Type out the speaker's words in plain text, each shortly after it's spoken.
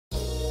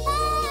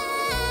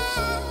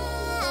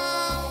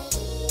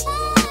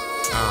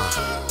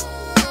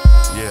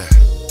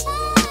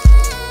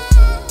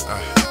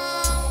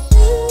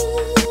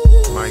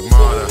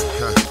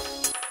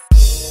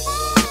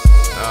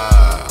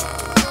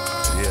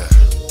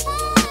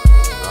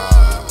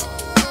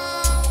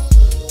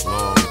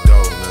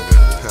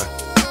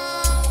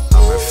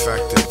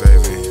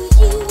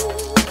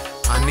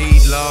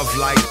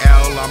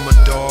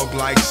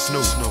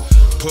Snoop.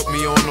 Put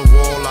me on the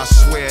wall, I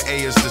swear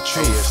A is the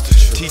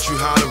truth. Teach you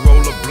how to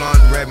roll a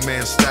blunt,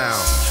 Redman style.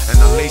 And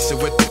I lace it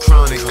with the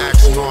chronic,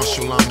 axe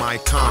Marshall, I'm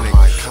iconic.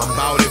 I'm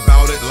bout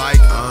it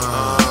like,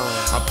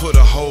 I put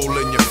a hole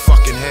in your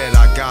fucking head,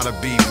 I gotta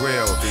be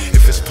real.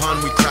 If it's pun,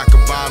 we crack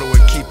a bottle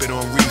and keep it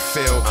on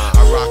refill.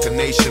 I rock a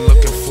nation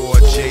looking for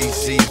a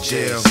Jay-Z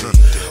jail.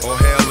 Or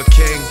hail the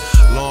king,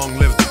 long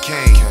live the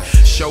king.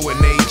 Show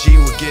an AG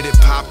will get it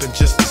poppin'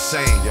 just the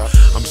same.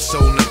 I'm so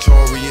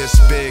notorious,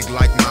 big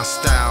like my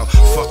style.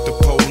 Fuck the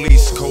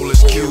police, cold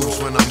as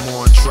cubes when I'm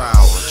on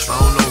trial. I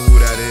don't know who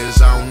that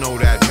is, I don't know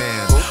that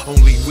man.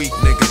 Only weak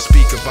niggas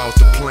speak about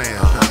the plan.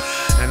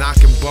 And I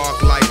can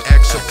bark like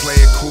X or play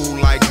it cool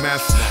like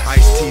meth.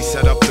 Ice-T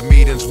set up the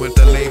meetings with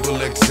the label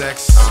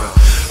execs.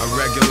 A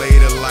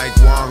regulator like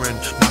Warren.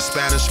 My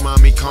Spanish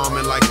mommy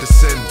Carmen like the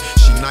sin.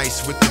 She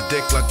nice with the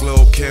dick like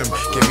Lil' Kim.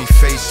 Give me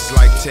faces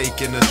like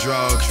taking a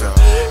drug.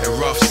 And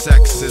rough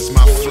sex is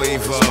my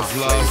flavor of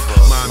love.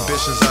 My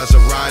ambitions as a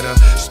writer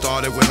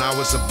started when I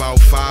was about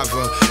 5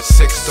 or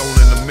 6, stone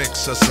in the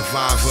mix, a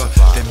survivor.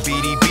 Then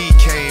BDB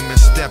came and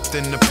stepped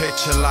in the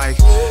picture like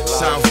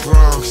South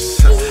Bronx.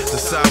 The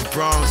South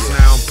Bronx,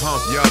 now I'm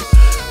pumped, yup.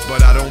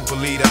 But I don't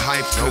believe the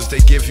hype, cause they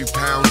give you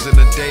pounds in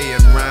a day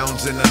and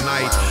rounds in the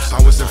night.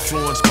 I was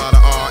influenced by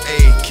the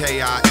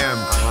R-A-K-I-M.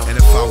 And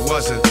if I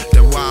wasn't,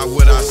 then why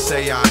would I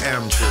say I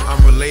am?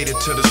 I'm related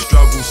to the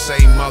struggle,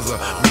 same mother.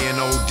 Me and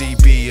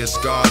ODB is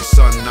God's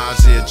son,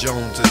 Nasir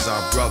Jones is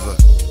our brother.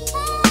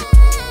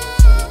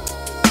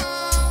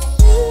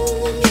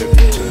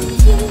 Tribute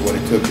to what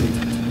it could be.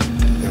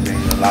 I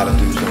mean, a lot of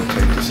dudes don't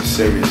take this as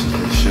serious as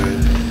they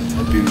should.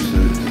 Abuse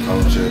the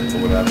culture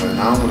or whatever, and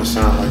I don't want to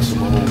sound like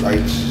some old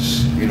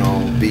righteous, you know,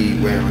 be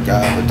wearing a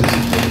guy, but this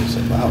is what it's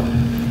about. You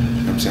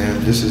know what I'm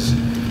saying?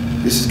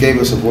 This gave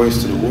us a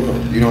voice to the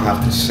world. You don't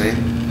have to sing,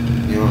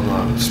 you don't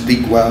have to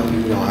speak well,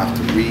 you don't have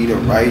to read or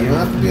write, you don't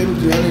have to be able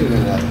to do any of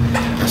that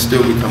and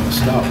still become a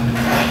star.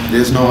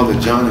 There's no other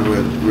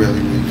genre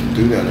really where you can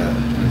do that at. You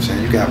know what I'm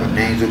saying? You can have a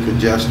nasal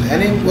congestion,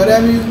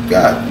 whatever you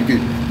got. You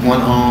could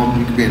one arm,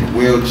 you could be in a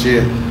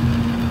wheelchair.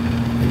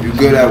 If you're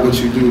good at what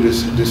you do,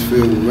 this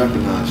field will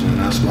recognize you, and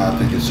that's why I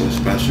think it's so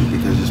special,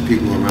 because there's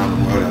people around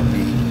the world that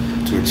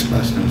need to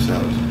express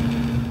themselves.